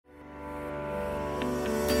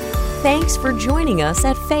Thanks for joining us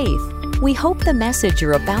at Faith. We hope the message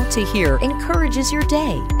you're about to hear encourages your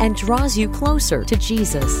day and draws you closer to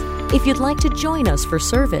Jesus. If you'd like to join us for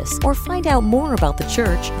service or find out more about the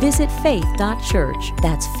church, visit faith.church.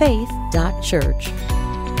 That's faith.church.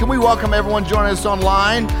 Can we welcome everyone joining us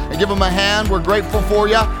online and give them a hand? We're grateful for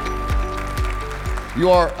you. You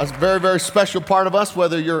are a very, very special part of us,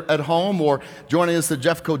 whether you're at home or joining us at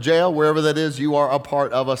Jeffco Jail, wherever that is, you are a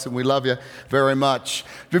part of us, and we love you very much.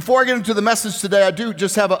 Before I get into the message today, I do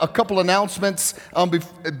just have a couple announcements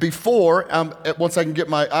before, once I can get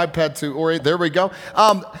my iPad to orient. There we go.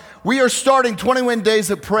 We are starting 21 days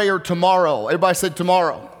of prayer tomorrow. Everybody say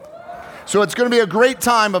tomorrow. So it's going to be a great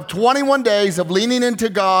time of 21 days of leaning into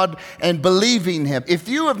God and believing Him. If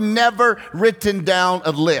you have never written down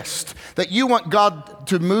a list that you want God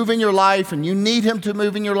to move in your life and you need Him to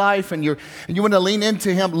move in your life and you want to lean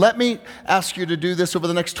into Him, let me ask you to do this over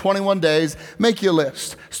the next 21 days. Make your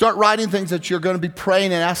list. Start writing things that you're going to be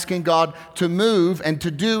praying and asking God to move and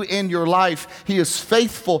to do in your life. He is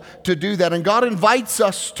faithful to do that. And God invites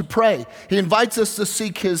us to pray. He invites us to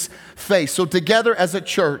seek His face. So together as a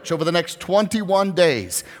church, over the next 21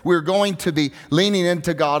 days, we're going to be leaning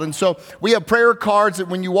into God. And so we have prayer cards that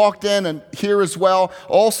when you walked in and here as well.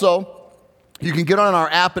 Also, you can get on our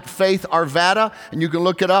app at Faith Arvada, and you can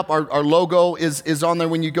look it up. Our logo is on there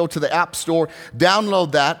when you go to the App Store.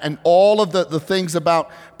 Download that, and all of the things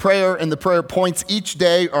about prayer and the prayer points each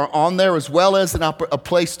day are on there, as well as a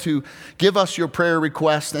place to give us your prayer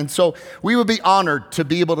request. And so we would be honored to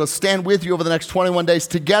be able to stand with you over the next 21 days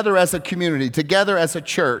together as a community, together as a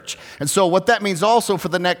church. And so what that means also for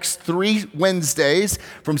the next 3 Wednesdays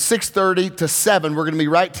from 6:30 to 7, we're going to be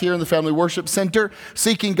right here in the Family Worship Center,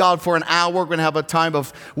 seeking God for an hour. We're going to have a time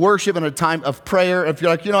of worship and a time of prayer. If you're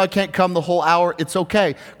like, I can't come the whole hour, it's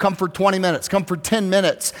okay. Come for 20 minutes. Come for 10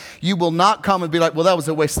 minutes. You will not come and be like, well, that was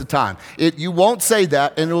a waste of time. You won't say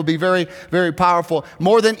that, and it will be very, very powerful.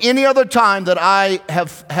 More than any other time that I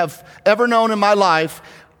have ever known in my life,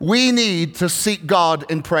 we need to seek God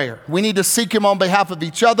in prayer. We need to seek Him on behalf of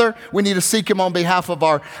each other. We need to seek Him on behalf of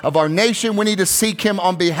our nation. We need to seek Him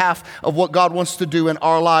on behalf of what God wants to do in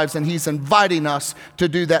our lives, and He's inviting us to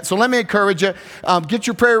do that. So let me encourage you, get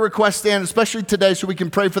your prayer requests in, especially today, so we can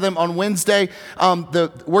pray for them on Wednesday.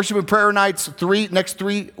 The worship and prayer nights, next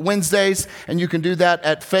 3 Wednesdays, and you can do that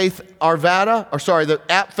at Faith Arvada, the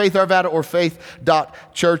app Faith Arvada or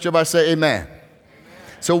faith.church. Everybody say amen.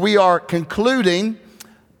 So we are concluding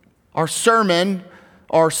our series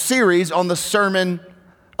on the Sermon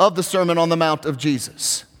on the Mount of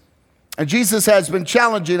Jesus. And Jesus has been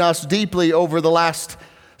challenging us deeply over the last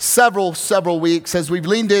several weeks as we've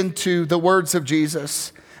leaned into the words of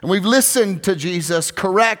Jesus. And we've listened to Jesus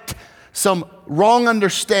correct some wrong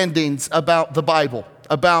understandings about the Bible,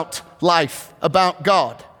 about life, about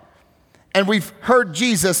God. And we've heard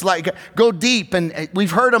Jesus go deep, and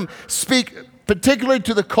we've heard Him speak particularly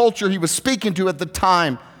to the culture He was speaking to at the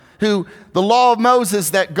time, who the law of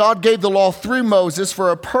Moses, that God gave the law through Moses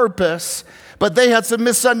for a purpose, but they had some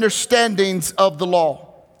misunderstandings of the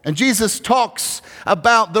law. And Jesus talks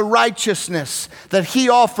about the righteousness that He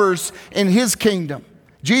offers in His kingdom.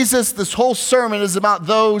 Jesus, this whole sermon is about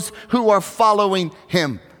those who are following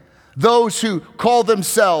Him, those who call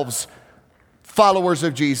themselves followers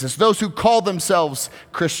of Jesus, those who call themselves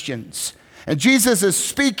Christians. And Jesus is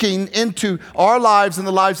speaking into our lives and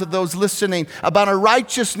the lives of those listening about a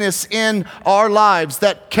righteousness in our lives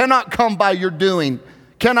that cannot come by your doing,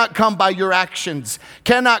 cannot come by your actions,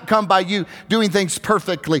 cannot come by you doing things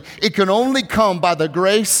perfectly. It can only come by the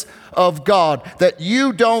grace of God, that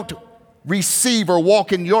you don't receive or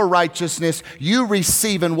walk in your righteousness, you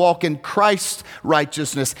receive and walk in Christ's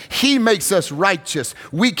righteousness. He makes us righteous.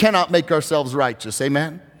 We cannot make ourselves righteous.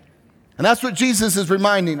 Amen? And that's what Jesus is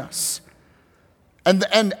reminding us.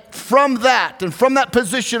 And from that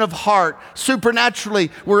position of heart,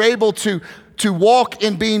 supernaturally, we're able to walk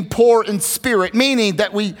in being poor in spirit, meaning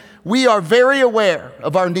that we are very aware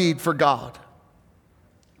of our need for God.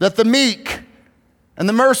 That the meek and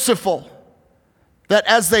the merciful, that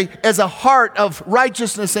as a heart of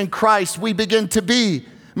righteousness in Christ, we begin to be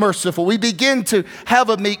merciful. We begin to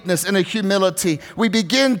have a meekness and a humility. We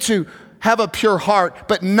begin to have a pure heart,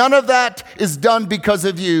 but none of that is done because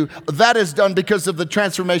of you. That is done because of the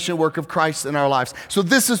transformation work of Christ in our lives. So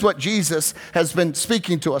this is what Jesus has been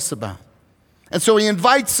speaking to us about. And so He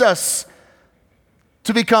invites us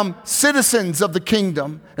to become citizens of the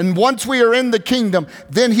kingdom. And once we are in the kingdom,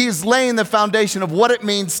 then He's laying the foundation of what it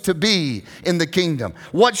means to be in the kingdom.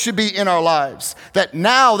 What should be in our lives. That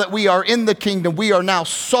now that we are in the kingdom, we are now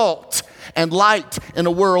salt and light in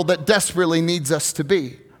a world that desperately needs us to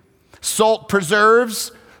be. Salt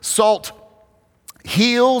preserves, Salt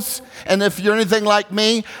heals, and if you're anything like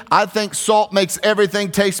me, I think salt makes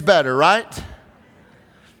everything taste better, right?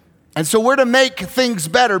 And so we're to make things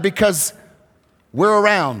better because we're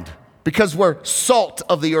around, because we're salt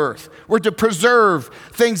of the earth. We're to preserve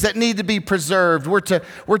things that need to be preserved. We're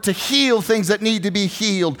to heal things that need to be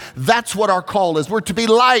healed. That's what our call is. We're to be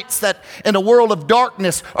lights that in a world of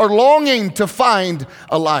darkness are longing to find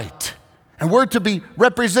a light. And we're to be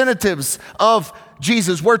representatives of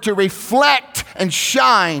Jesus. We're to reflect and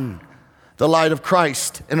shine the light of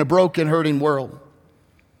Christ in a broken, hurting world.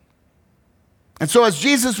 And so as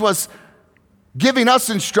Jesus was giving us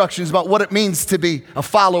instructions about what it means to be a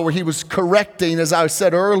follower, he was correcting, as I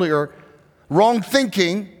said earlier, wrong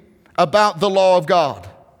thinking about the law of God.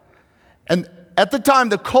 And at the time,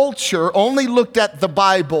 the culture only looked at the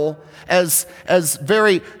Bible as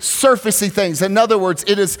very surfacey things. In other words,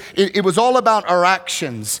 it was all about our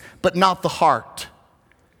actions, but not the heart.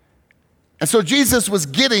 And so Jesus was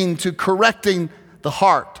getting to correcting the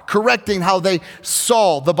heart, correcting how they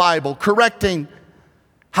saw the Bible, correcting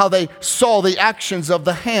how they saw the actions of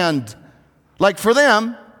the hand. Like for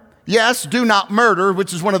them, yes, do not murder,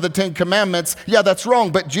 which is one of the 10 commandments. Yeah, that's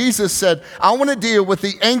wrong. But Jesus said, I want to deal with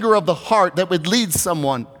the anger of the heart that would lead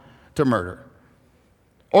someone to murder.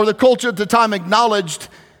 Or the culture at the time acknowledged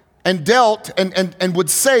and dealt and would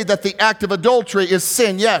say that the act of adultery is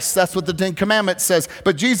sin. Yes, that's what the 10 commandments says.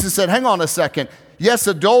 But Jesus said, hang on a second. Yes,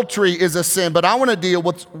 adultery is a sin, but I want to deal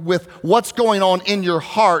with what's going on in your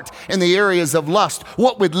heart in the areas of lust.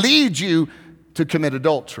 What would lead you to commit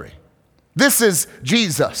adultery? This is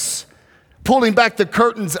Jesus pulling back the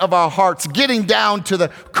curtains of our hearts, getting down to the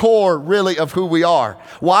core, really, of who we are.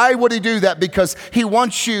 Why would he do that? Because he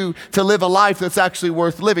wants you to live a life that's actually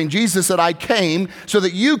worth living. Jesus said, I came so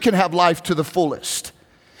that you can have life to the fullest.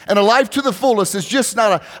 And a life to the fullest is just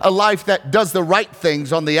not a life that does the right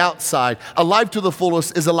things on the outside. A life to the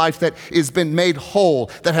fullest is a life that has been made whole,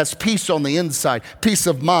 that has peace on the inside, peace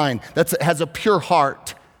of mind, that has a pure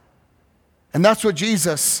heart. And that's what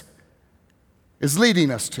Jesus is leading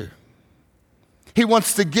us to. He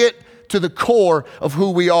wants to get to the core of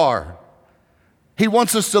who we are. He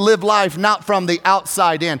wants us to live life not from the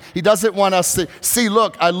outside in. He doesn't want us to see,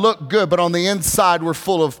 look, I look good, but on the inside we're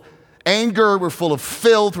full of anger, we're full of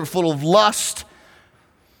filth, we're full of lust,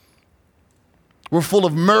 we're full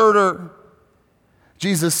of murder.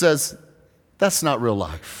 Jesus says, that's not real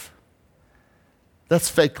life. That's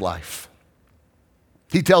fake life.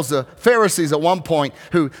 He tells the Pharisees at one point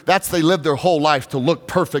they lived their whole life to look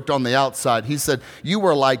perfect on the outside. He said, you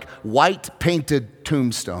are like white painted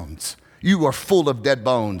tombstones. You are full of dead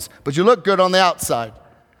bones, but you look good on the outside,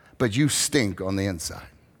 but you stink on the inside.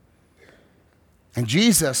 And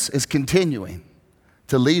Jesus is continuing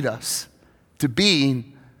to lead us to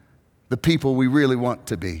being the people we really want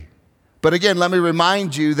to be. But again, let me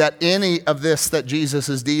remind you that any of this that Jesus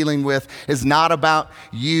is dealing with is not about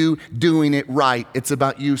you doing it right. It's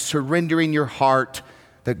about you surrendering your heart,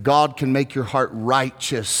 that God can make your heart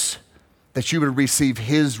righteous, that you would receive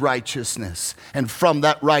his righteousness. And from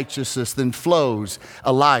that righteousness then flows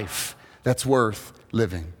a life that's worth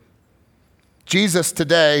living. Jesus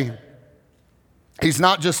today, he's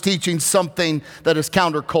not just teaching something that is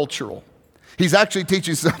countercultural. He's actually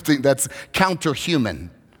teaching something that's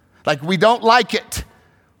counterhuman. Like we don't like it,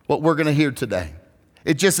 what we're going to hear today.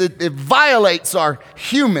 It violates our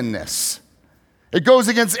humanness. It goes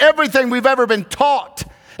against everything we've ever been taught,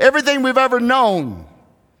 everything we've ever known.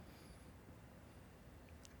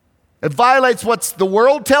 It violates what the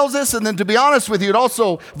world tells us, and then to be honest with you, it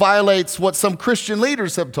also violates what some Christian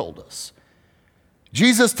leaders have told us.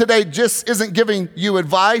 Jesus today just isn't giving you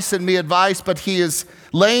advice and me advice, but he is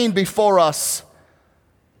laying before us,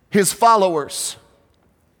 his followers,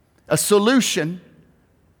 a solution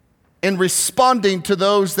in responding to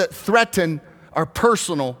those that threaten our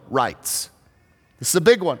personal rights. This is a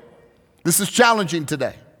big one. This is challenging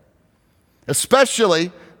today,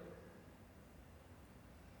 especially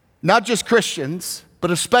not just Christians, but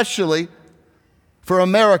especially for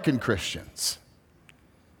American Christians.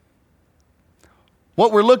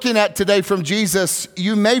 What we're looking at today from Jesus,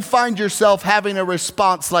 you may find yourself having a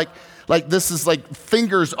response like this is like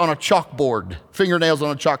fingers on a chalkboard, fingernails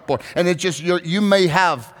on a chalkboard. And it just, you may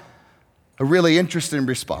have a really interesting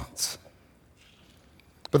response.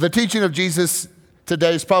 But the teaching of Jesus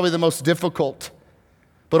today is probably the most difficult.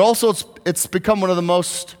 But also it's become one of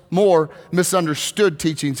the more misunderstood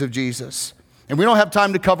teachings of Jesus. And we don't have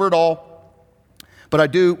time to cover it all. But I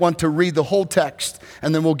do want to read the whole text,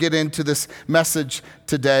 and then we'll get into this message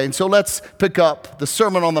today. And so let's pick up the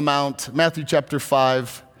Sermon on the Mount, Matthew chapter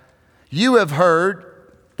 5. You have heard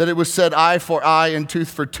that it was said eye for eye and tooth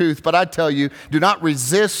for tooth. But I tell you, do not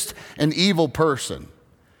resist an evil person.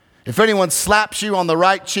 If anyone slaps you on the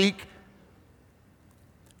right cheek,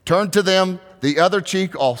 turn to them the other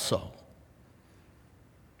cheek also.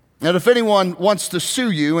 And if anyone wants to sue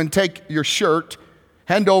you and take your shirt,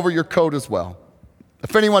 hand over your coat as well.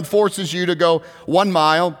 If anyone forces you to go 1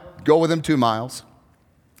 mile, go with him 2 miles.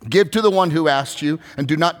 Give to the one who asks you, and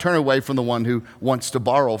do not turn away from the one who wants to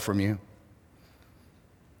borrow from you.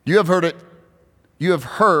 You have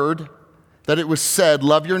heard that it was said,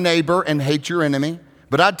 love your neighbor and hate your enemy.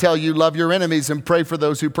 But I tell you, love your enemies and pray for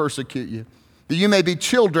those who persecute you, that you may be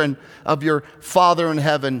children of your Father in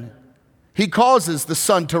heaven. He causes the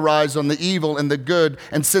sun to rise on the evil and the good,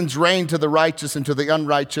 and sends rain to the righteous and to the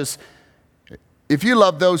unrighteous. If you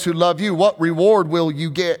love those who love you, what reward will you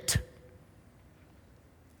get?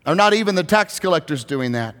 Are not even the tax collectors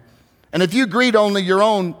doing that? And if you greet only your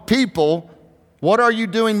own people, what are you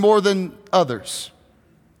doing more than others?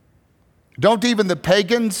 Don't even the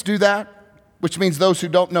pagans do that? Which means those who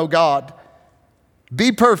don't know God.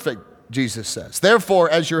 Be perfect, Jesus says. Therefore,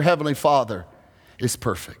 as your heavenly Father is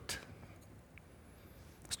perfect.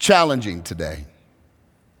 It's challenging today.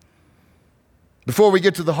 Before we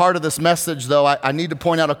get to the heart of this message, though, I need to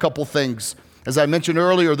point out a couple things. As I mentioned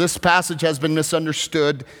earlier, this passage has been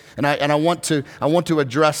misunderstood, and I want to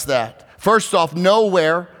address that. First off,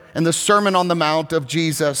 nowhere in the Sermon on the Mount of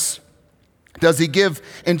Jesus does he give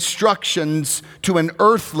instructions to an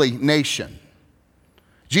earthly nation.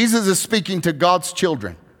 Jesus is speaking to God's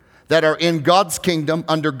children that are in God's kingdom,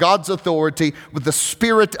 under God's authority, with the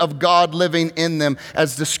Spirit of God living in them,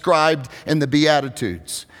 as described in the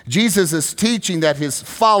Beatitudes. Jesus is teaching that his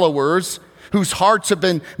followers, whose hearts have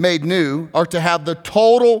been made new, are to have the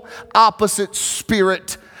total opposite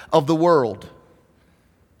spirit of the world.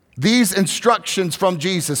 These instructions from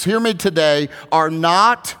Jesus, hear me today, are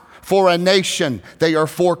not for a nation. They are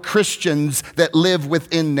for Christians that live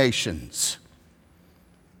within nations.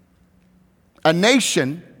 A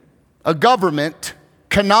nation, a government,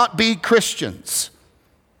 cannot be Christians,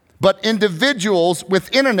 but individuals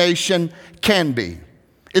within a nation can be.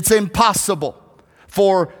 It's impossible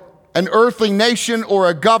for an earthly nation or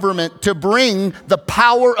a government to bring the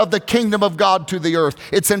power of the kingdom of God to the earth.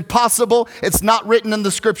 It's impossible. It's not written in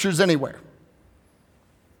the scriptures anywhere.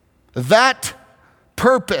 That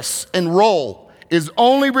purpose and role is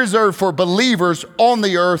only reserved for believers on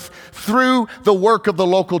the earth through the work of the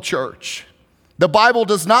local church. The Bible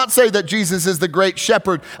does not say that Jesus is the great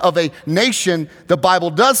shepherd of a nation. The Bible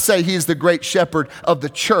does say he is the great shepherd of the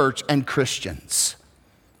church and Christians.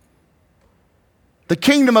 The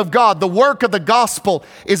kingdom of God, the work of the gospel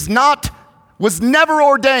was never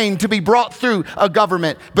ordained to be brought through a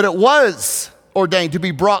government, but it was ordained to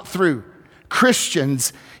be brought through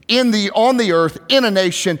Christians on the earth, in a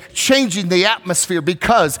nation, changing the atmosphere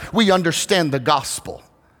because we understand the gospel.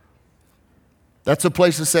 That's a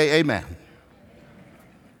place to say amen.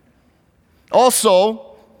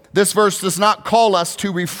 Also, this verse does not call us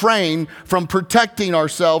to refrain from protecting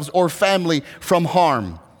ourselves or family from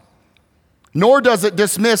harm. Nor does it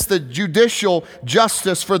dismiss the judicial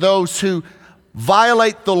justice for those who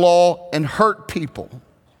violate the law and hurt people.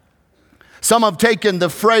 Some have taken the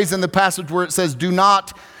phrase in the passage where it says, do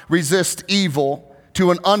not resist evil,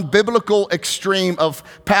 to an unbiblical extreme of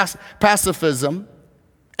pacifism,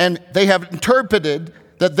 and they have interpreted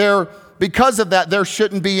that because of that, there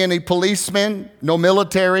shouldn't be any policemen, no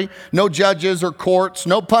military, no judges or courts,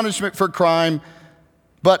 no punishment for crime.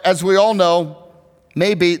 But as we all know,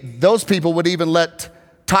 maybe those people would even let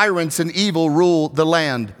tyrants and evil rule the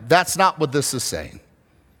land. That's not what this is saying.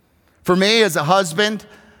 For me, as a husband,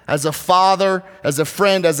 as a father, as a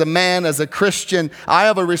friend, as a man, as a Christian, I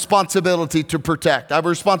have a responsibility to protect. I have a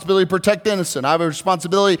responsibility to protect the innocent. I have a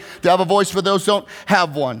responsibility to have a voice for those who don't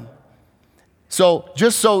have one. So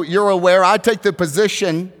just so you're aware, I take the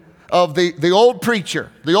position of the old preacher,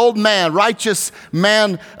 the old man, righteous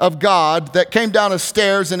man of God that came down the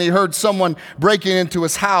stairs and he heard someone breaking into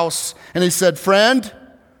his house and he said, friend,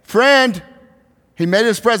 he made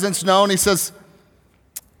his presence known. He says,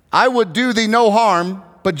 I would do thee no harm,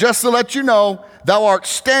 but just to let you know, thou art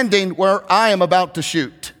standing where I am about to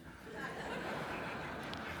shoot.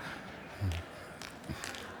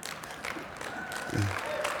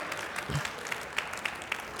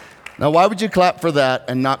 Now, why would you clap for that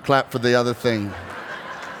and not clap for the other thing?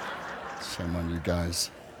 Shame on you guys.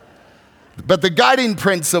 But the guiding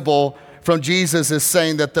principle from Jesus is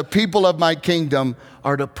saying that the people of my kingdom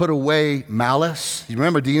are to put away malice. You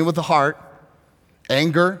remember, dealing with the heart,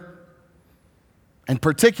 anger, and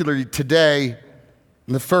particularly today,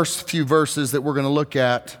 in the first few verses that we're going to look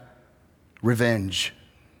at, revenge.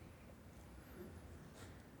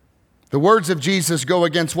 The words of Jesus go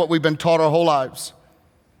against what we've been taught our whole lives.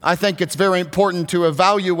 I think it's very important to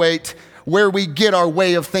evaluate where we get our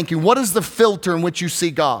way of thinking. What is the filter in which you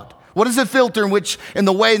see God? What is the filter in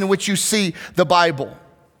the way in which you see the Bible?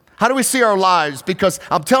 How do we see our lives? Because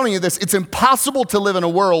I'm telling you this, it's impossible to live in a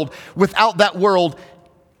world without that world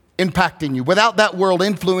impacting you, without that world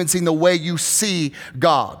influencing the way you see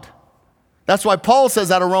God. That's why Paul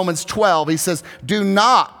says out of Romans 12, he says, do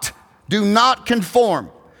not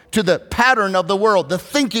conform to the pattern of the world, the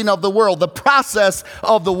thinking of the world, the process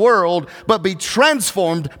of the world, but be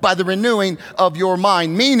transformed by the renewing of your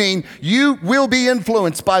mind, meaning you will be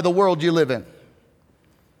influenced by the world you live in.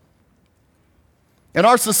 In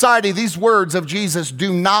our society, these words of Jesus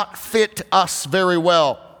do not fit us very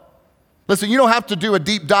well. Listen, you don't have to do a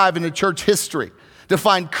deep dive into church history to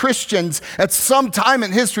find Christians at some time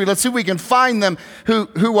in history. Let's see if we can find them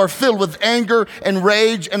who are filled with anger and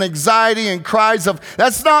rage and anxiety and cries of,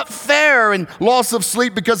 that's not fair, and loss of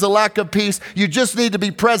sleep because of lack of peace. You just need to be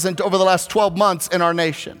present over the last 12 months in our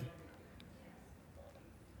nation.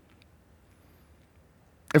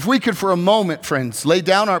 If we could for a moment, friends, lay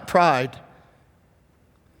down our pride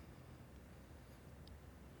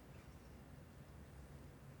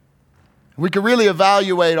we could really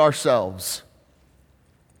evaluate ourselves.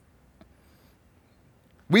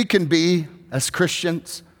 We can be, as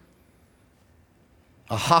Christians,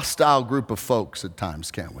 a hostile group of folks at times,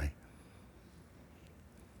 can't we?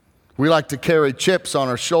 We like to carry chips on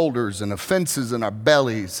our shoulders and offenses in our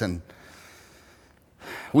bellies, and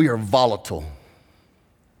we are volatile.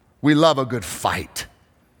 We love a good fight,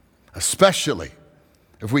 especially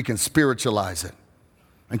if we can spiritualize it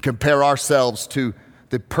and compare ourselves to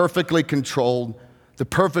the perfectly controlled, the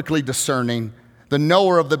perfectly discerning, the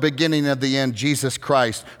knower of the beginning and the end, Jesus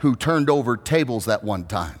Christ, who turned over tables at one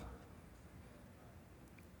time.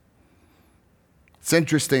 It's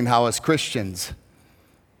interesting how as Christians,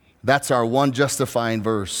 that's our one justifying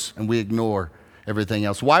verse, and we ignore everything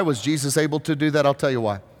else. Why was Jesus able to do that? I'll tell you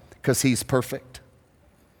why. Because he's perfect.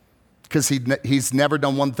 Because he's never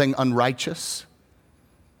done one thing unrighteous.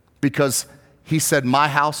 Because he said, my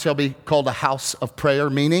house shall be called a house of prayer,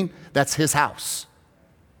 meaning that's his house.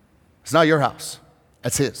 It's not your house.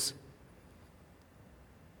 That's his.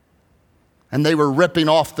 And they were ripping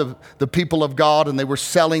off the people of God, and they were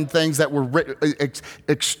selling things that were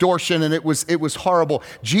extortion, and it was horrible.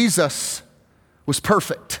 Jesus was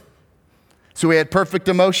perfect. So he had perfect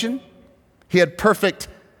emotion. He had perfect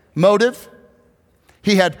motive.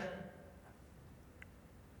 He had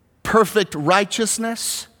perfect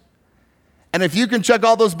righteousness. And if you can check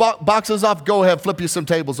all those boxes off, go ahead, flip you some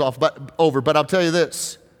tables over. But I'll tell you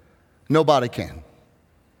this, nobody can.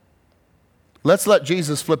 Let's let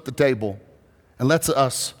Jesus flip the table, and let's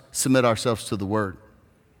us submit ourselves to the Word.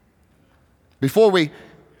 Before we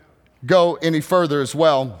go any further as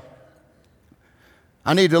well,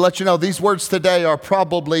 I need to let you know these words today are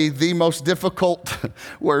probably the most difficult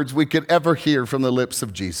words we could ever hear from the lips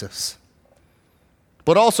of Jesus.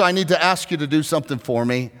 But also I need to ask you to do something for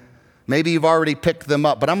me. Maybe you've already picked them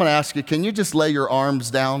up, but I'm going to ask you, can you just lay your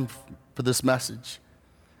arms down for this message?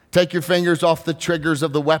 Take your fingers off the triggers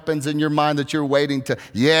of the weapons in your mind that you're waiting to,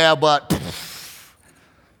 but.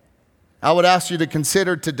 I would ask you to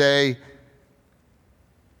consider today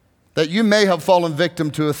that you may have fallen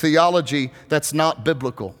victim to a theology that's not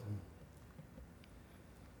biblical.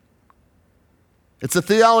 It's a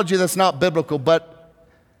theology that's not biblical, but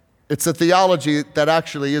it's a theology that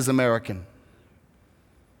actually is American.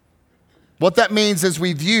 What that means is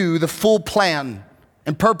we view the full plan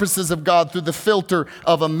and purposes of God through the filter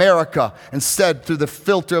of America instead through the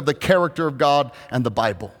filter of the character of God and the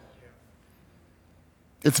Bible.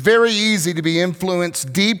 It's very easy to be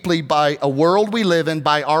influenced deeply by a world we live in,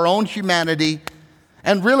 by our own humanity,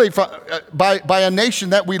 and really by a nation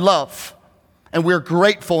that we love and we're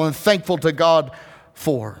grateful and thankful to God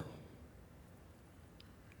for.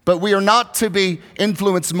 But we are not to be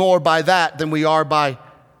influenced more by that than we are by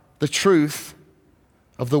the truth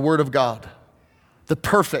of the Word of God, the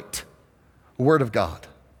perfect Word of God.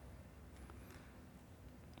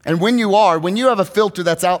 And when you have a filter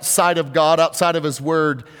that's outside of God, outside of His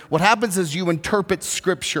Word, what happens is you interpret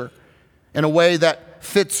Scripture in a way that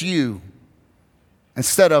fits you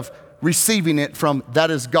instead of receiving it from that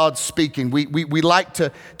is God speaking. We like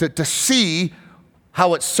to see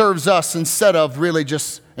how it serves us instead of really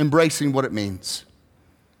just embracing what it means.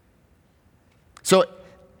 So,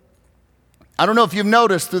 I don't know if you've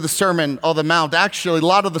noticed through the Sermon on the Mount, actually a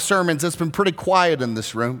lot of the sermons, it's been pretty quiet in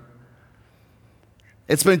this room.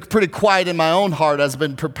 It's been pretty quiet in my own heart as I've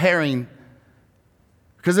been preparing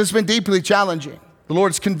because it's been deeply challenging. The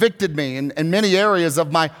Lord's convicted me in many areas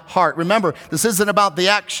of my heart. Remember, this isn't about the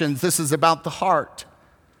actions, this is about the heart.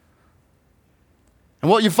 And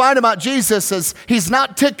what you find about Jesus is he's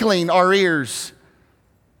not tickling our ears.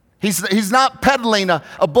 He's not peddling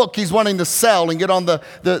a book he's wanting to sell and get on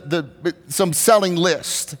some selling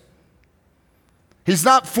list. He's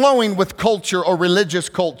not flowing with culture or religious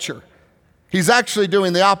culture. He's actually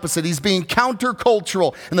doing the opposite. He's being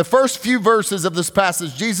countercultural. In the first few verses of this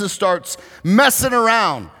passage, Jesus starts messing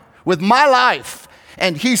around with my life,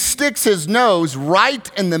 and he sticks his nose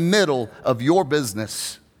right in the middle of your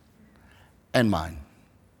business and mine.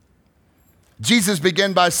 Jesus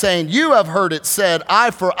began by saying, you have heard it said,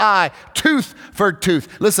 eye for eye, tooth for tooth.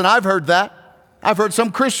 Listen, I've heard that. I've heard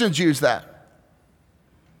some Christians use that.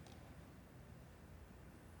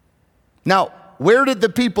 Now, where did the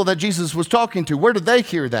people that Jesus was talking to, where did they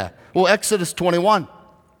hear that? Well, Exodus 21.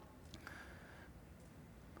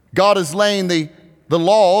 God is laying the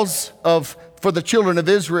laws for the children of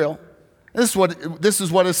Israel. This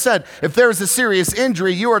is what is said. If there is a serious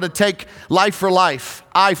injury, you are to take life for life,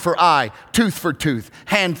 eye for eye, tooth for tooth,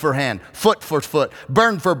 hand for hand, foot for foot,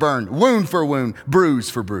 burn for burn, wound for wound, bruise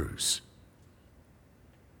for bruise.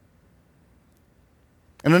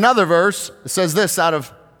 In another verse, it says this out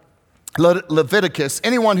of Leviticus,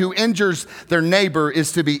 anyone who injures their neighbor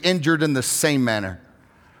is to be injured in the same manner.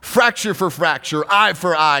 Fracture for fracture, eye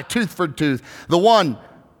for eye, tooth for tooth. The one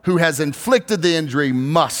who has inflicted the injury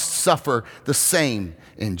must suffer the same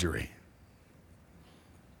injury.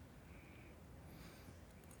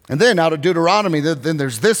 And then out of Deuteronomy, then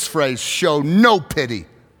there's this phrase, show no pity,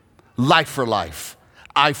 life for life,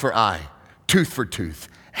 eye for eye, tooth for tooth,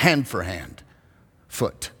 hand for hand,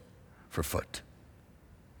 foot for foot.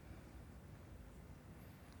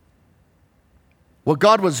 What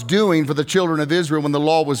God was doing for the children of Israel when the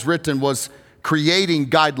law was written was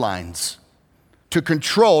creating guidelines to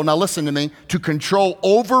control, now listen to me, to control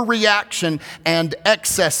overreaction and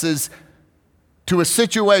excesses to a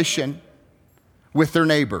situation with their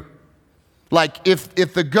neighbor. Like if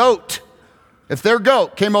their goat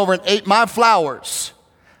came over and ate my flowers,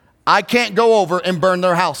 I can't go over and burn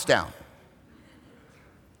their house down.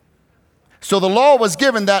 So the law was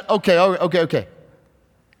given that, okay.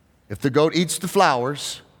 If the goat eats the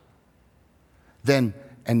flowers, and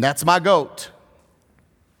that's my goat,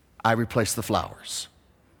 I replace the flowers.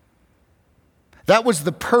 That was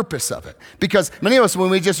the purpose of it. Because many of us, when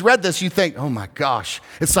we just read this, you think, oh my gosh,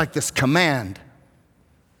 it's like this command.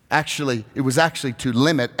 Actually, it was actually to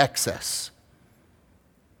limit excess.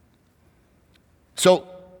 So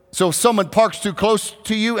if someone parks too close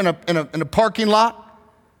to you in a parking lot,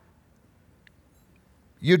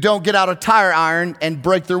 you don't get out a tire iron and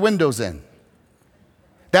break their windows in.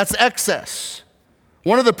 That's excess.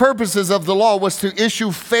 One of the purposes of the law was to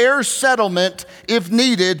issue fair settlement if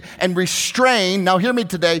needed and restrain, now hear me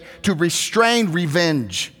today, to restrain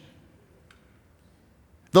revenge.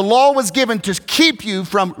 The law was given to keep you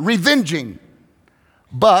from revenging.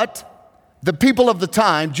 But the people of the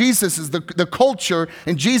time, the culture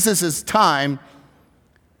in Jesus' time,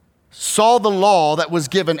 saw the law that was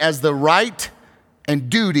given as the right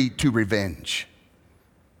and duty to revenge.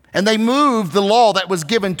 And they moved the law that was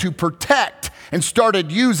given to protect and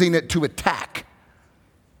started using it to attack.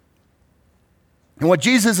 And what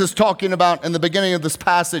Jesus is talking about in the beginning of this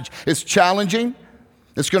passage is challenging.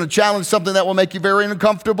 It's going to challenge something that will make you very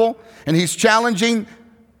uncomfortable. And he's challenging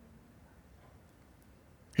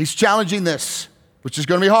this, which is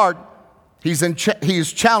going to be hard. He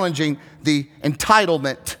is challenging the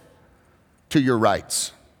entitlement to your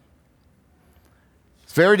rights.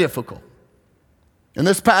 It's very difficult. In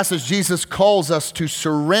this passage, Jesus calls us to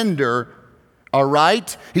surrender our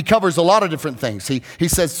right. He covers a lot of different things. He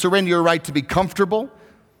says, surrender your right to be comfortable.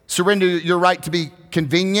 Surrender your right to be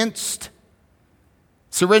convenienced.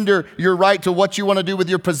 Surrender your right to what you want to do with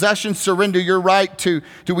your possessions. Surrender your right to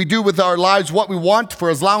we do with our lives what we want for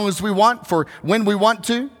as long as we want, for when we want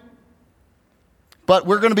to. But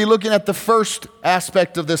we're going to be looking at the first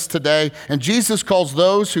aspect of this today. And Jesus calls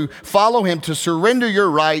those who follow him to surrender your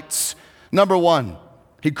rights. Number one,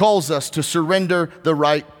 he calls us to surrender the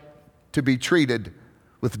right to be treated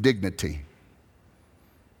with dignity.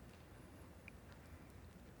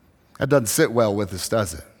 That doesn't sit well with us,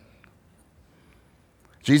 does it?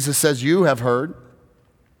 Jesus says, you have heard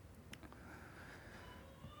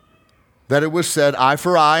that it was said, eye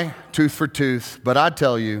for eye, tooth for tooth. But I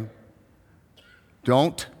tell you,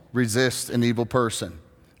 don't resist an evil person.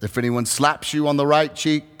 If anyone slaps you on the right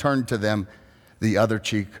cheek, turn to them the other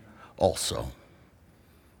cheek also.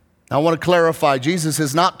 Now, I want to clarify, Jesus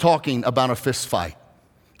is not talking about a fist fight.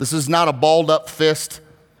 This is not a balled up fist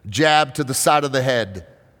jab to the side of the head.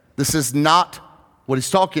 This is not what he's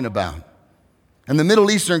talking about. In the Middle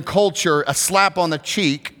Eastern culture, a slap on the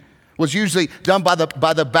cheek was usually done by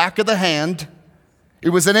the back of the hand. It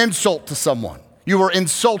was an insult to someone. You were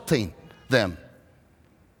insulting them.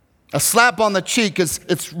 A slap on the cheek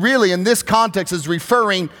it's really, in this context, is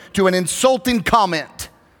referring to an insulting comment.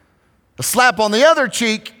 A slap on the other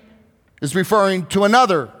cheek is referring to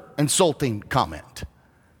another insulting comment.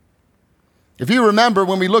 If you remember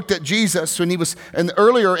when we looked at Jesus, when he was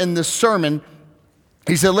earlier in this sermon,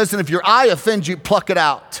 he said, listen, if your eye offends you, pluck it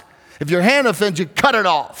out. If your hand offends you, cut it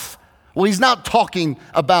off. Well, he's not talking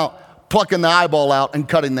about plucking the eyeball out and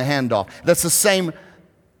cutting the hand off. That's the same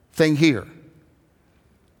thing here.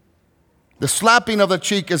 The slapping of the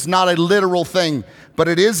cheek is not a literal thing, but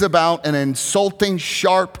it is about an insulting,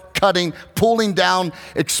 sharp, cutting, pulling down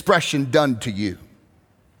expression done to you.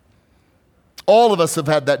 All of us have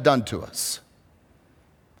had that done to us.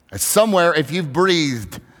 And somewhere, if you've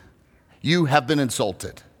breathed, you have been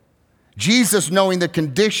insulted. Jesus, knowing the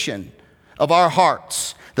condition of our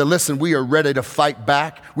hearts, that listen, we are ready to fight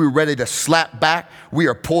back. We're ready to slap back. We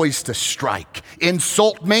are poised to strike.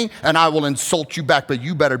 Insult me and I will insult you back, but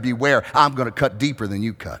you better beware. I'm going to cut deeper than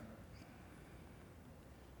you cut.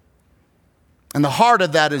 And the heart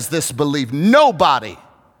of that is this belief: nobody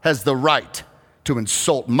has the right to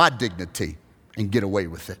insult my dignity and get away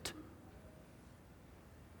with it.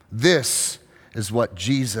 This is what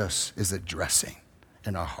Jesus is addressing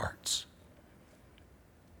in our hearts.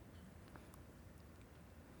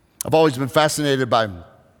 I've always been fascinated by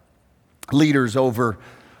leaders over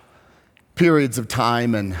periods of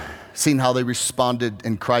time and seen how they responded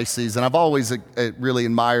in crises. And I've always really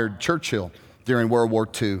admired Churchill during World War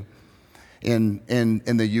II in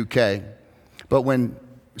the UK. But when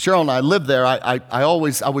Cheryl and I lived there,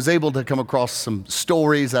 I was able to come across some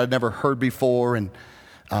stories I'd never heard before.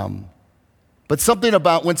 But something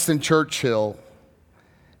about Winston Churchill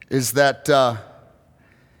is that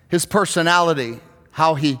his personality,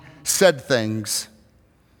 how he said things,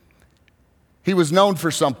 he was known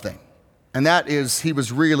for something, and that is he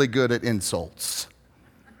was really good at insults.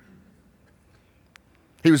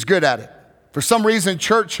 He was good at it. For some reason,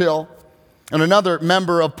 Churchill and another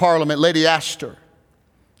member of Parliament, Lady Astor,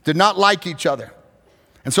 did not like each other.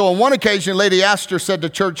 And so on one occasion, Lady Astor said to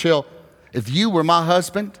Churchill, "If you were my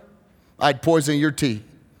husband, I'd poison your tea."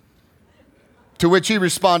 To which he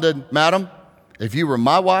responded, "Madam, if you were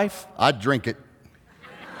my wife, I'd drink it."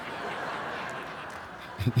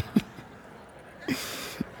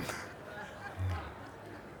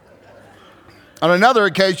 On another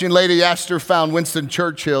occasion, Lady Astor found Winston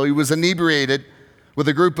Churchill. He was inebriated with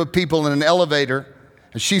a group of people in an elevator,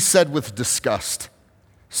 and she said with disgust,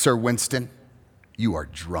 "Sir Winston, you are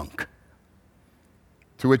drunk."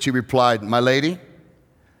 To which he replied, "My lady,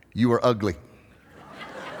 you are ugly.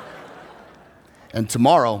 And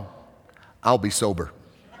tomorrow, I'll be sober."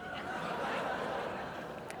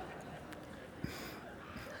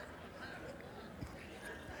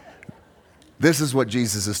 This is what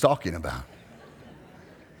Jesus is talking about.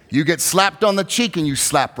 You get slapped on the cheek and you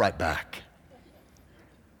slap right back.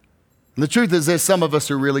 And the truth is this, some of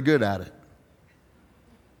us are really good at it.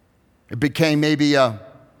 It became maybe a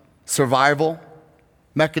survival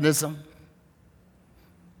mechanism.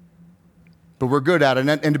 But we're good at it.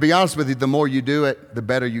 And to be honest with you, the more you do it, the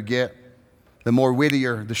better you get. The more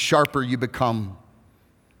wittier, the sharper you become.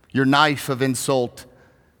 Your knife of insult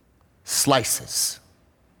slices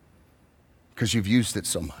because you've used it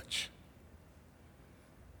so much.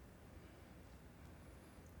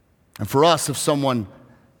 And for us, if someone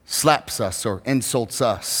slaps us or insults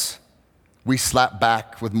us, we slap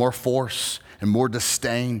back with more force and more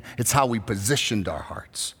disdain. It's how we positioned our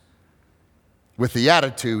hearts. With the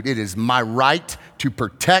attitude, it is my right to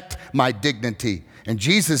protect my dignity. And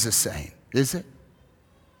Jesus is saying, is it?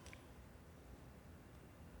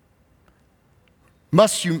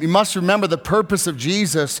 You must remember the purpose of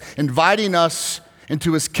Jesus inviting us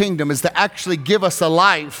into his kingdom is to actually give us a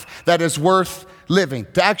life that is worth living,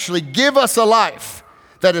 to actually give us a life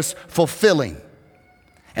that is fulfilling.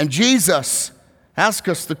 And Jesus asks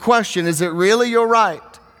us the question, is it really your right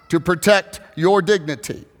to protect your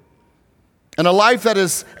dignity? And a life that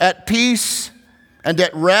is at peace and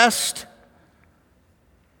at rest,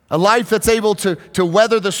 a life that's able to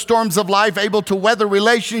weather the storms of life, able to weather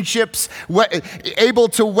relationships, able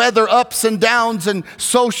to weather ups and downs in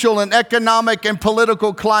social and economic and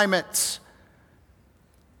political climates.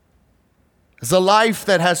 It's a life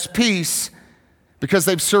that has peace because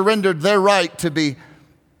they've surrendered their right to be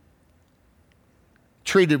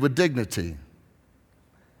treated with dignity.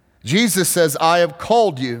 Jesus says, I have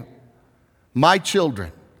called you my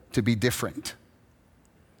children. to be different.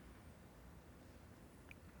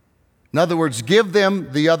 In other words, give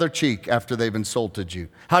them the other cheek after they've insulted you.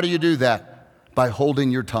 How do you do that? By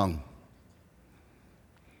holding your tongue.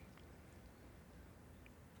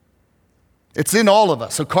 It's in all of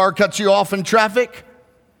us. A car cuts you off in traffic,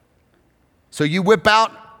 so you whip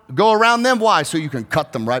out, go around them. Why? So you can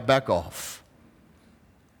cut them right back off.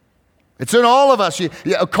 It's in all of us.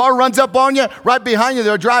 A car runs up on you, right behind you.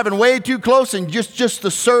 They're driving way too close, and just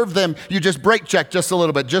to serve them, you just brake check just a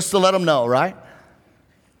little bit, just to let them know, right?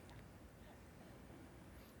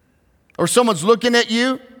 Or someone's looking at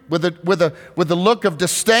you with a look of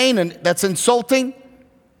disdain, and that's insulting.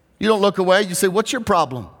 You don't look away. You say, "What's your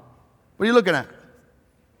problem? What are you looking at?"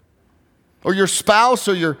 Or your spouse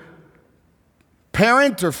or your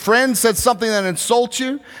parent or friend said something that insults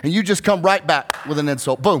you, and you just come right back with an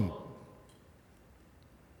insult. Boom.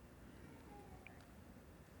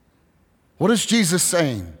 What is Jesus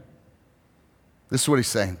saying? This is what he's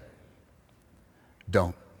saying.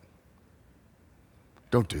 Don't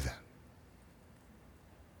do that.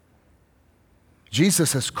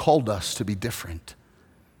 Jesus has called us to be different.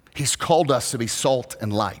 He's called us to be salt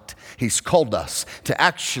and light. He's called us to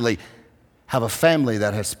actually have a family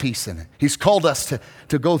that has peace in it. He's called us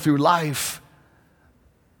to go through life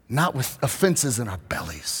not with offenses in our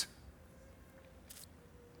bellies.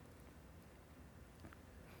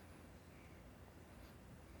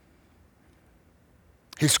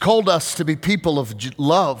 He's called us to be people of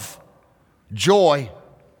love, joy,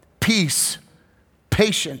 peace,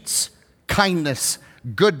 patience, kindness,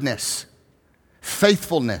 goodness,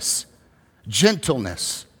 faithfulness,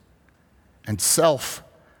 gentleness, and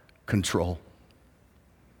self-control.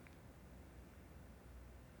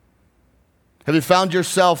 Have you found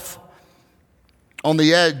yourself on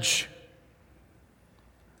the edge,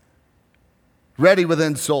 ready with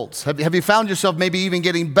insults? Have you found yourself maybe even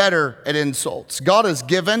getting better at insults? God has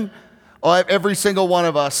given every single one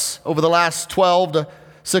of us over the last 12 to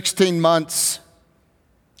 16 months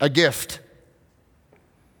a gift.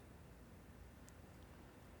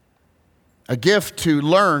 A gift to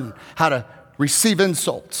learn how to receive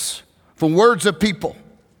insults from words of people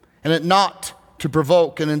and it not to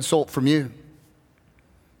provoke an insult from you.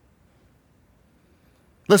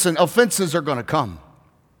 Listen, offenses are going to come.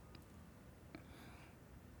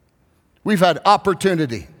 We've had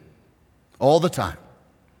opportunity all the time.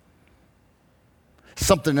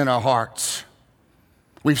 Something in our hearts.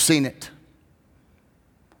 We've seen it.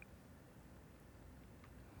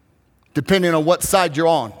 Depending on what side you're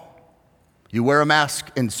on. You wear a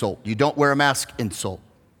mask, insult. You don't wear a mask, insult.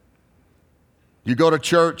 You go to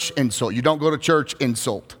church, insult. You don't go to church,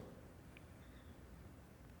 insult.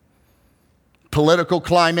 Political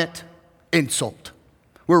climate, insult.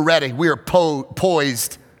 We're ready. We are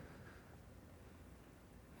poised.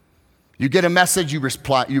 You get a message, you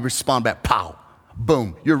respond back, pow,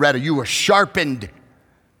 boom. You're ready. You are sharpened.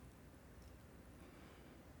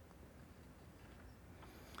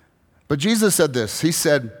 But Jesus said this. He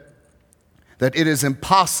said that it is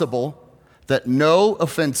impossible that no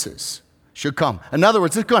offenses should come. In other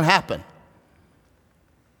words, it's going to happen.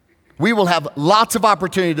 We will have lots of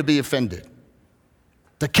opportunity to be offended,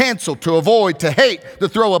 to cancel, to avoid, to hate, to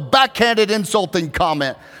throw a backhanded insulting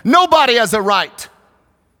comment. Nobody has a right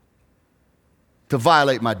to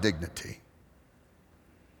violate my dignity.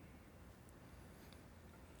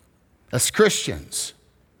 As Christians,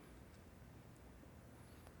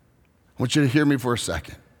 I want you to hear me for a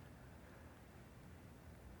second.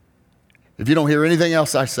 If you don't hear anything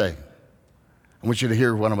else I say, I want you to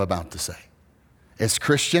hear what I'm about to say. As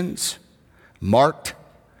Christians, marked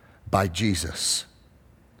by Jesus,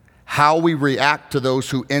 how we react to those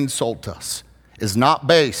who insult us is not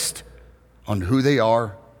based on who they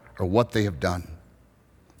are or what they have done.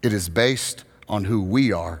 It is based on who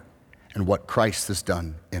we are and what Christ has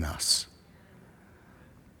done in us.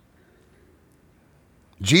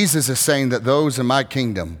 Jesus is saying that those in my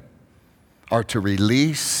kingdom are to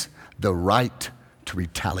release the right to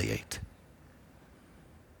retaliate.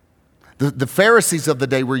 The Pharisees of the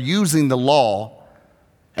day were using the law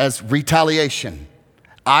as retaliation.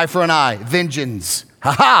 Eye for an eye, vengeance.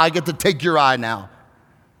 Ha ha, I get to take your eye now.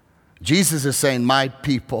 Jesus is saying, my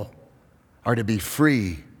people are to be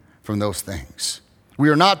free from those things. We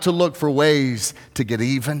are not to look for ways to get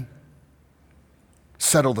even,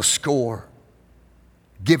 settle the score,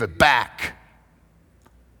 give it back,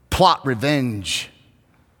 plot revenge.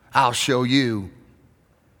 I'll show you.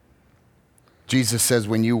 Jesus says,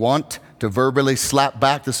 when you want to verbally slap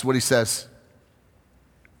back, this is what he says.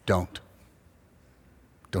 Don't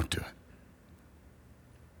do it.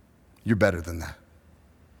 You're better than that.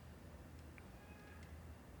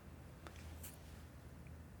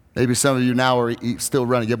 Maybe some of you now are still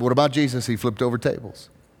running. Yeah, but what about Jesus? He flipped over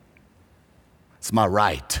tables. It's my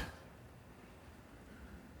right.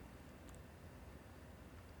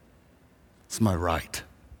 It's my right.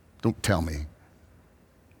 Don't tell me.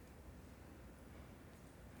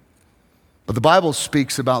 But the Bible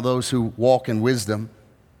speaks about those who walk in wisdom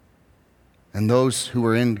and those who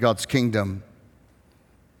are in God's kingdom.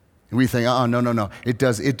 And we think, no. It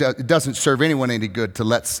doesn't serve anyone any good to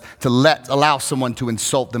allow someone to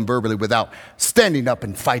insult them verbally without standing up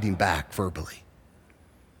and fighting back verbally.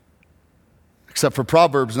 Except for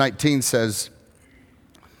Proverbs 19 says,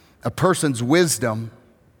 a person's wisdom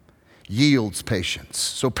yields patience.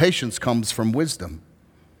 So patience comes from wisdom.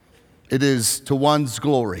 It is to one's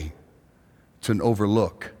glory to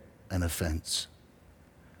overlook an offense.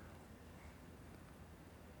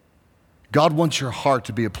 God wants your heart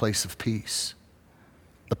to be a place of peace,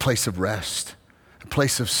 a place of rest, a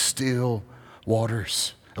place of still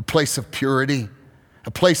waters, a place of purity,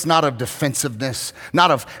 a place not of defensiveness,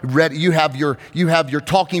 not of ready. You have your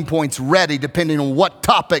talking points ready depending on what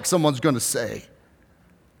topic someone's going to say.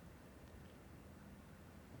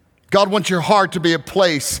 God wants your heart to be a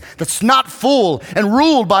place that's not full and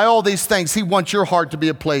ruled by all these things. He wants your heart to be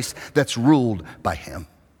a place that's ruled by Him.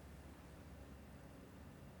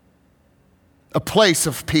 A place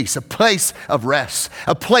of peace, a place of rest,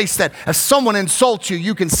 a place that as someone insults you,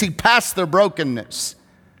 you can see past their brokenness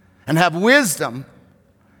and have wisdom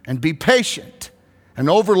and be patient and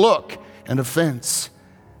overlook an offense.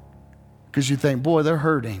 Because you think, boy, they're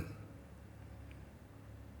hurting.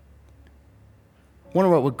 Wonder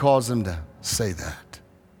what would cause them to say that.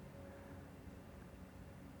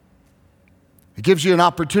 It gives you an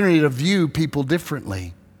opportunity to view people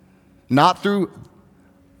differently, not through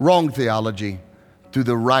wrong theology, through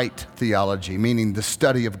the right theology, meaning the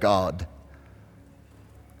study of God.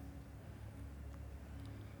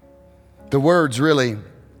 The words really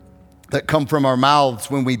that come from our mouths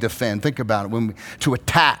when we defend, think about it, to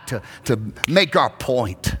attack, to make our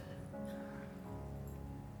point.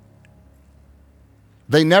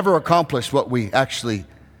 They never accomplish what we actually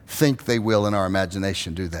think they will in our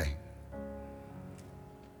imagination, do they?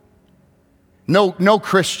 No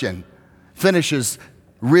Christian finishes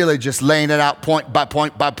really just laying it out point by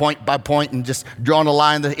point by point by point and just drawing a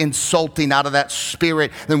line, the insulting out of that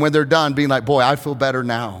spirit. Then when they're done, being like, boy, I feel better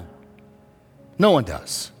now. No one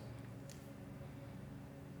does.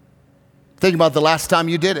 Think about the last time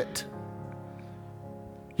you did it.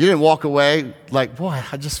 You didn't walk away like, boy,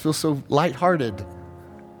 I just feel so lighthearted,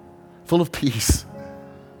 full of peace.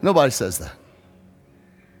 Nobody says that.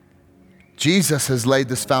 Jesus has laid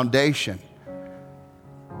this foundation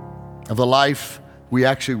of the life we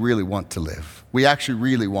actually really want to live. We actually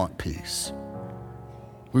really want peace.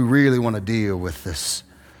 We really want to deal with this,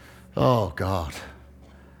 oh God,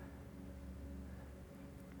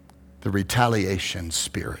 the retaliation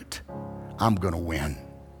spirit. I'm going to win.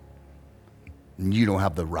 And you don't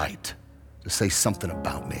have the right to say something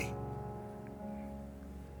about me.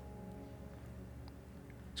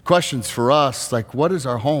 Questions for us, like what is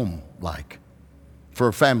our home like for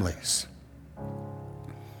our families?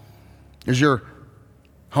 Is your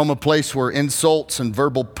home a place where insults and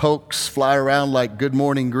verbal pokes fly around like good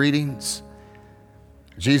morning greetings?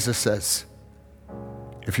 Jesus says,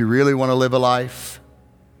 if you really want to live a life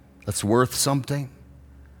that's worth something,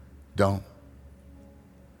 don't.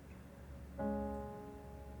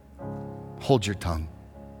 Hold your tongue.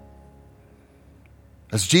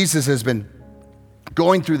 As Jesus has been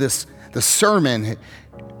going through the sermon,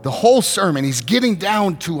 the whole sermon, he's getting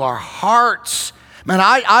down to our hearts. Man,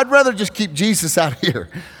 I'd rather just keep Jesus out here.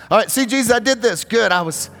 All right, see, Jesus, I did this. Good. I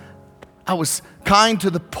was kind to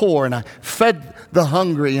the poor, and I fed the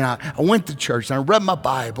hungry, and I went to church, and I read my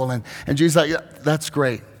Bible, and Jesus like, yeah, that's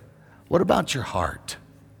great. What about your heart?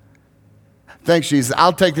 Thanks, Jesus.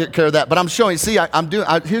 I'll take care of that. But I'm showing, see,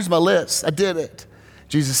 here's my list. I did it.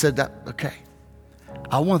 Jesus said, okay,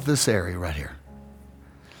 I want this area right here.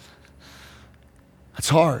 It's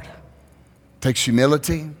hard. It takes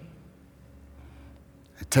humility.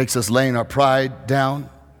 It takes us laying our pride down.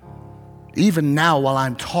 Even now while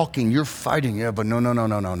I'm talking, you're fighting. Yeah, but no.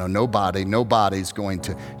 Nobody's going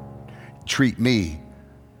to treat me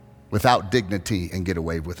without dignity and get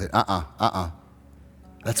away with it.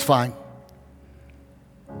 That's fine.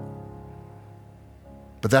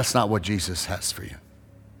 But that's not what Jesus has for you.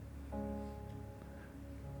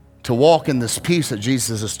 To walk in this peace that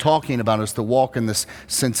Jesus is talking about is to walk in this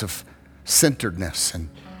sense of centeredness and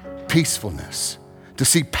peacefulness. To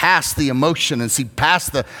see past the emotion and see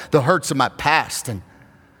past the hurts of my past. And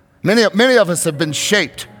many of us have been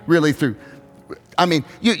shaped really through I mean,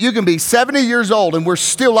 you can be 70 years old and we're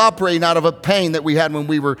still operating out of a pain that we had when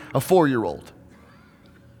we were a 4-year-old.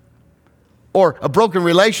 Or a broken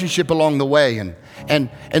relationship along the way. And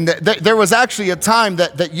there was actually a time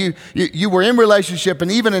that you were in relationship,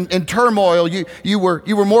 and even in turmoil, you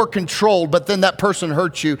were more controlled, but then that person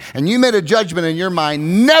hurt you, and you made a judgment in your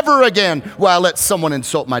mind, never again will I let someone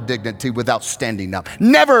insult my dignity without standing up.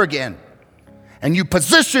 Never again. And you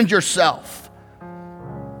positioned yourself.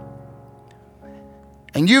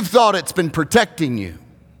 And you've thought it's been protecting you,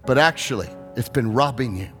 but actually it's been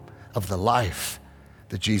robbing you of the life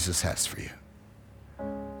that Jesus has for you.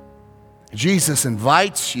 Jesus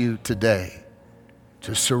invites you today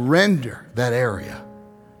to surrender that area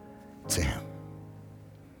to Him.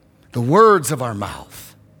 The words of our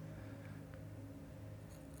mouth.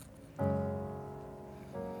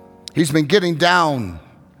 He's been getting down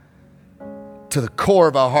to the core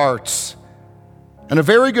of our hearts. And a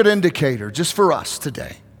very good indicator just for us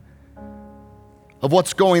today of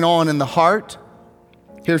what's going on in the heart.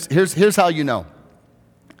 Here's how you know.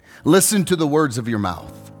 Listen to the words of your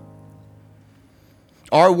mouth.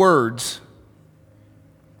 Our words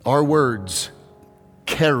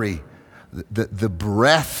carry the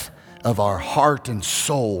breath of our heart and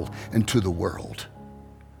soul into the world.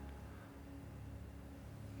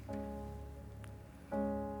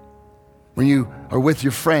 When you are with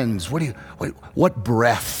your friends, what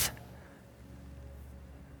breath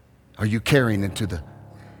are you carrying into the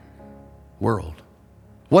world?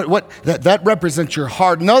 That represents your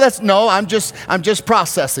heart. I'm just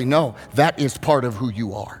processing. No, that is part of who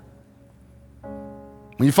you are.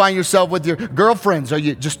 When you find yourself with your girlfriends, are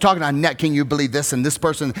you just talking on net? Can you believe this? And this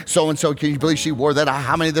person, so-and-so, can you believe she wore that?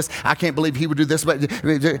 How many of this? I can't believe he would do this. But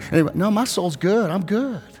anyway, no, my soul's good. I'm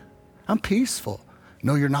good. I'm peaceful.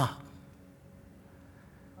 No, you're not.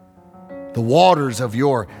 The waters of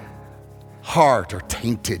your heart are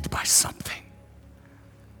tainted by something.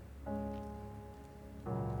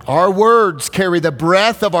 Our words carry the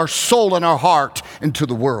breath of our soul and our heart into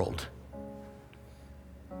the world.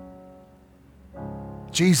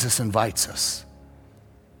 Jesus invites us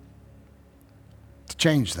to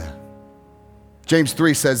change that. James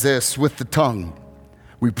 3 says this, with the tongue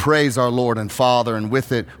we praise our Lord and Father, and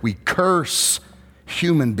with it we curse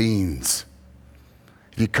human beings.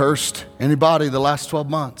 Have you cursed anybody the last 12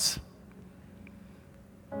 months?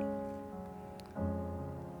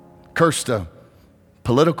 Cursed a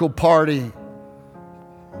political party,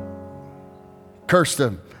 cursed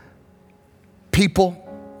the people,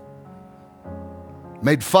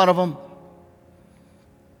 made fun of them,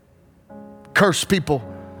 cursed people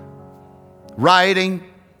rioting.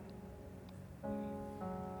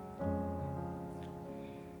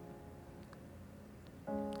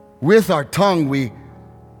 With our tongue, we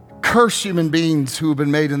curse human beings who have been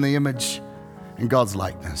made in the image and God's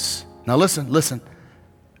likeness. Now listen.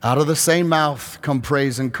 Out of the same mouth come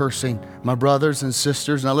praise and cursing, my brothers and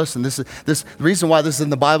sisters. Now listen, the reason why this is in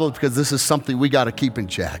the Bible is because this is something we got to keep in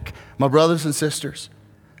check. My brothers and sisters,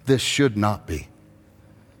 this should not be.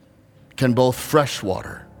 Can both fresh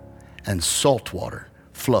water and salt water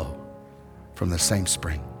flow from the same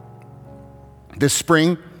spring? This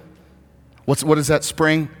spring, what is that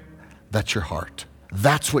spring? That's your heart.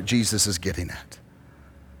 That's what Jesus is getting at.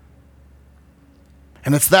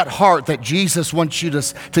 And it's that heart that Jesus wants you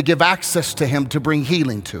to give access to Him, to bring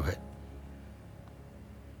healing to it.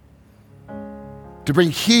 To bring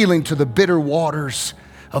healing to the bitter waters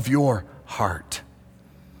of your heart.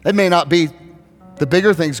 It may not be the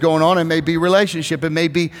bigger things going on. It may be relationship. It may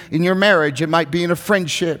be in your marriage. It might be in a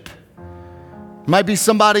friendship. It might be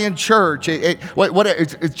somebody in church.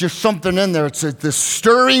 It's just something in there. It's the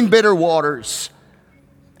stirring bitter waters.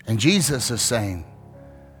 And Jesus is saying,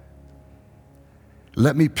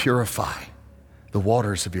 let me purify the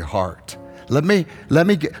waters of your heart. Give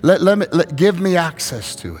me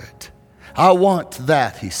access to it. I want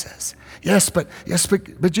that, He says. Yes, but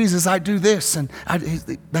Jesus, I do this, and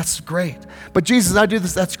that's great. But Jesus, I do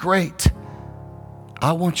this, that's great.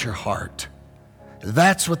 I want your heart.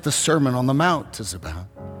 That's what the Sermon on the Mount is about.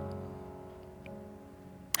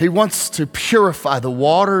 He wants to purify the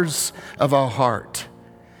waters of our heart.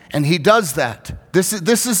 And He does that. This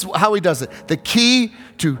is how He does it. The key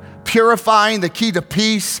to purifying, the key to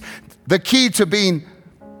peace, the key to being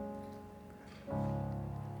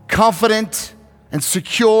confident and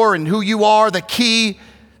secure in who you are, the key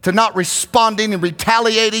to not responding and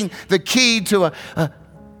retaliating, the key to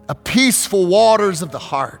a peaceful waters of the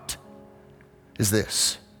heart is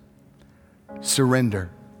this: surrender.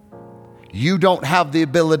 You don't have the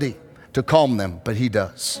ability to calm them, but He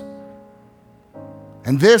does.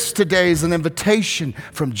 And this today is an invitation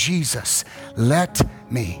from Jesus. Let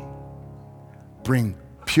me bring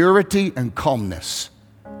purity and calmness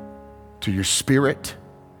to your spirit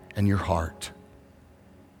and your heart.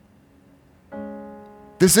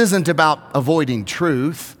 This isn't about avoiding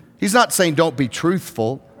truth. He's not saying don't be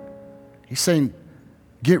truthful. He's saying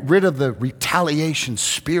get rid of the retaliation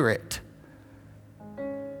spirit.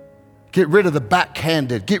 Get rid of the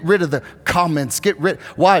backhanded. Get rid of the comments.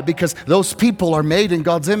 Why? Because those people are made in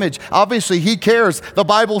God's image. Obviously, He cares. The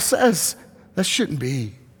Bible says that shouldn't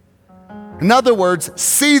be. In other words,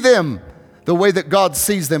 see them the way that God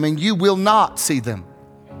sees them, and you will not see them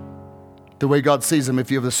the way God sees them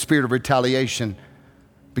if you have the spirit of retaliation.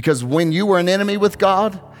 Because when you were an enemy with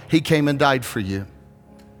God, He came and died for you.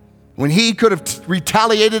 When He could have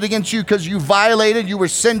retaliated against you because you violated, you were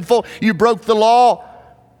sinful, you broke the law,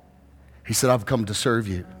 He said, I've come to serve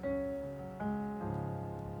you.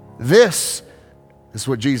 This is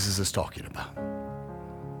what Jesus is talking about.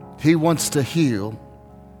 He wants to heal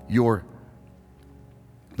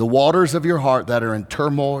the waters of your heart that are in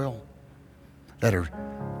turmoil, that are,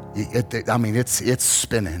 it's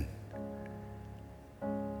spinning.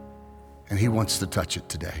 And He wants to touch it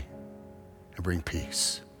today and bring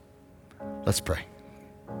peace. Let's pray.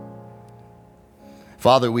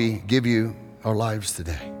 Father, we give you our lives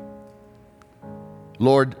today.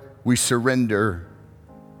 Lord, we surrender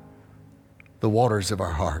the waters of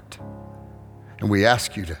our heart, and we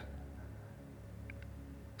ask you to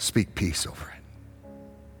speak peace over it.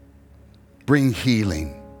 Bring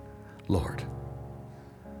healing, Lord.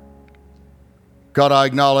 God, I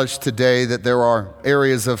acknowledge today that there are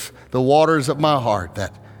areas of the waters of my heart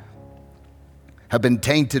that have been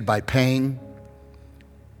tainted by pain,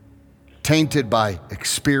 tainted by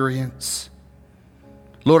experience.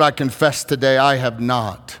 Lord, I confess today I have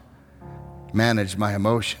not managed my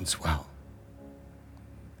emotions well.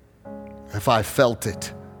 If I felt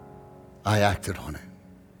it, I acted on it.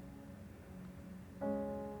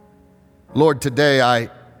 Lord, today I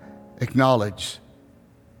acknowledge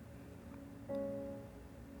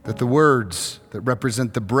that the words that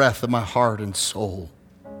represent the breath of my heart and soul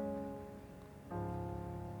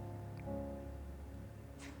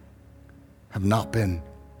have not been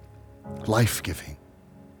life-giving.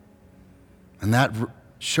 And that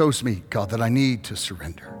shows me, God, that I need to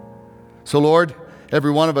surrender. So, Lord,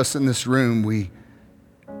 every one of us in this room, we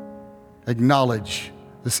acknowledge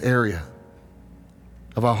this area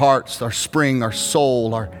of our hearts, our spring, our soul,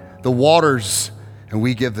 the waters, and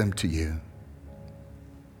we give them to you.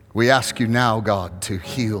 We ask you now, God, to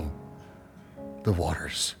heal the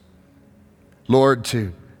waters. Lord,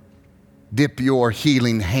 to dip your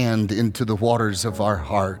healing hand into the waters of our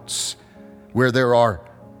hearts where there are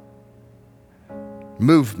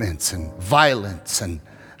movements and violence and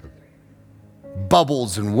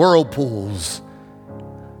bubbles and whirlpools.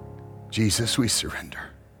 Jesus, we surrender.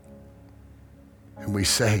 And we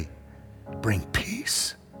say, bring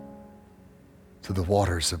peace to the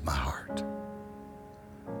waters of my heart.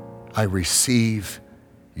 I receive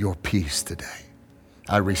your peace today.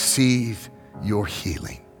 I receive your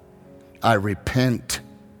healing. I repent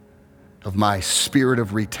of my spirit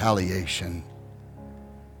of retaliation,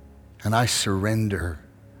 and I surrender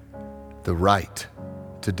the right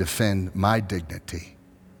to defend my dignity.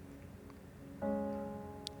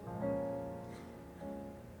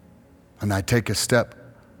 And I take a step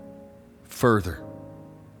further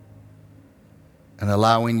and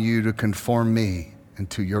allowing you to conform me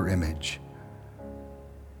into your image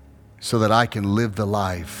so that I can live the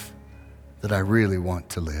life that I really want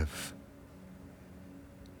to live.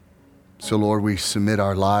 So, Lord, we submit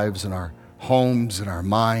our lives and our homes and our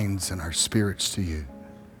minds and our spirits to you.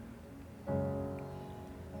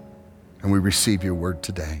 And we receive your word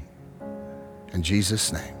today. In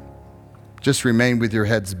Jesus' name. Just remain with your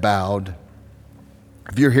heads bowed.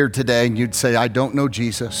 If you're here today and you'd say, I don't know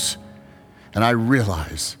Jesus, and I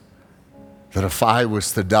realize that if I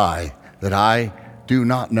was to die, that I do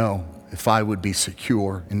not know if I would be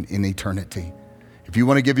secure in eternity. If you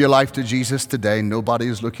want to give your life to Jesus today, nobody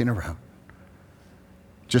is looking around.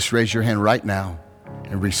 Just raise your hand right now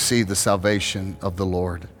and receive the salvation of the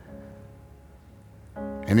Lord.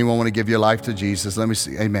 Anyone want to give your life to Jesus? Let me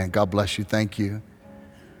see. Amen. God bless you. Thank you.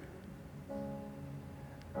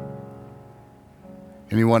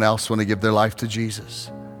 Anyone else want to give their life to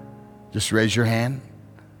Jesus? Just raise your hand.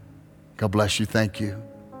 God bless you. Thank you.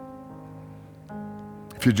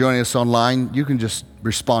 If you're joining us online, you can just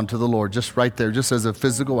respond to the Lord just right there, just as a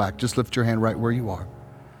physical act. Just lift your hand right where you are.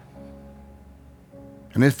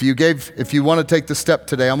 And if you want to take the step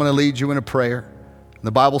today, I'm going to lead you in a prayer.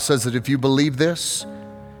 The Bible says that if you believe this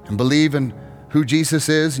and believe in who Jesus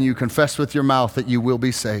is and you confess with your mouth that you will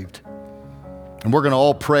be saved. And we're going to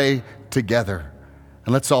all pray together.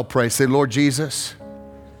 And let's all pray. Say, Lord Jesus,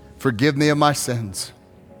 forgive me of my sins.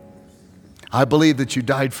 I believe that you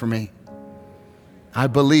died for me. I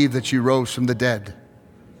believe that you rose from the dead.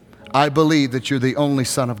 I believe that you're the only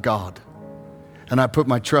Son of God. And I put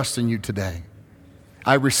my trust in you today.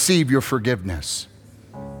 I receive your forgiveness.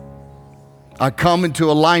 I come into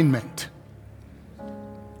alignment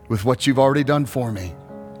with what you've already done for me.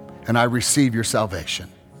 And I receive your salvation.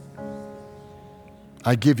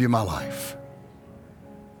 I give you my life.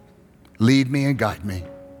 Lead me and guide me.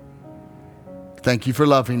 Thank you for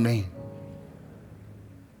loving me.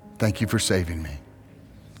 Thank you for saving me.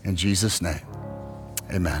 In Jesus' name,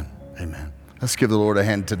 amen. Amen. Let's give the Lord a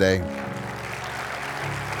hand today.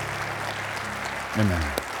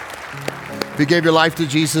 Amen. If you gave your life to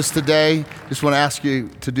Jesus today, just want to ask you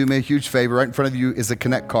to do me a huge favor. Right in front of you is a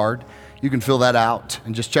Connect card. You can fill that out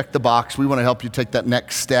and just check the box. We want to help you take that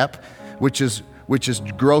next step, which is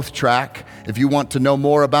Growth Track. If you want to know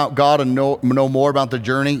more about God and know more about the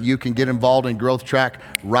journey, you can get involved in Growth Track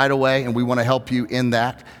right away, and we want to help you in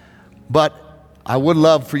that. But I would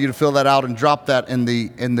love for you to fill that out and drop that in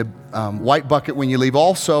the white bucket when you leave.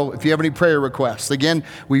 Also, if you have any prayer requests, again,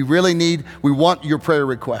 we want your prayer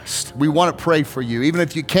request. We want to pray for you. Even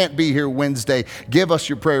if you can't be here Wednesday, give us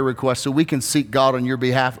your prayer request so we can seek God on your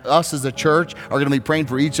behalf. Us as a church are going to be praying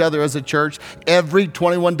for each other as a church. Every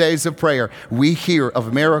 21 days of prayer, we hear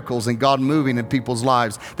of miracles and God moving in people's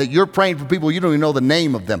lives. That you're praying for people, you don't even know the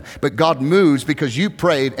name of them, but God moves because you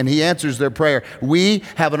prayed and he answers their prayer. We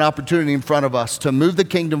have an opportunity in front of us to move the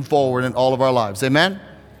kingdom forward in all of our lives. Amen?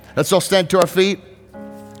 Let's all stand to our feet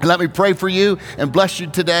and let me pray for you and bless you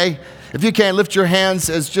today. If you can, lift your hands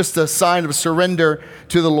as just a sign of surrender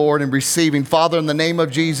to the Lord and receiving. Father, in the name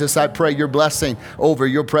of Jesus, I pray your blessing over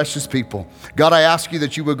your precious people. God, I ask you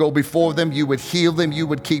that you would go before them, you would heal them, you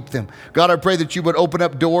would keep them. God, I pray that you would open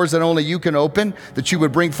up doors that only you can open, that you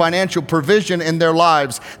would bring financial provision in their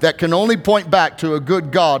lives that can only point back to a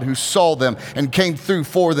good God who saw them and came through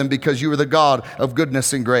for them because you are the God of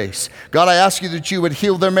goodness and grace. God, I ask you that you would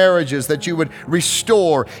heal their marriages, that you would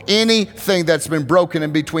restore anything that's been broken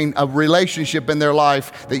in between a relationship in their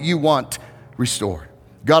life that you want restored.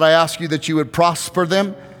 God, I ask you that you would prosper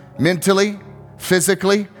them mentally,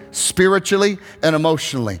 physically, spiritually, and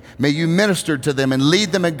emotionally. May you minister to them and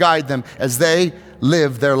lead them and guide them as they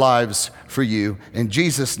live their lives for you. In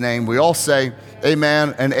Jesus' name, we all say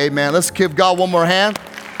amen and amen. Let's give God one more hand.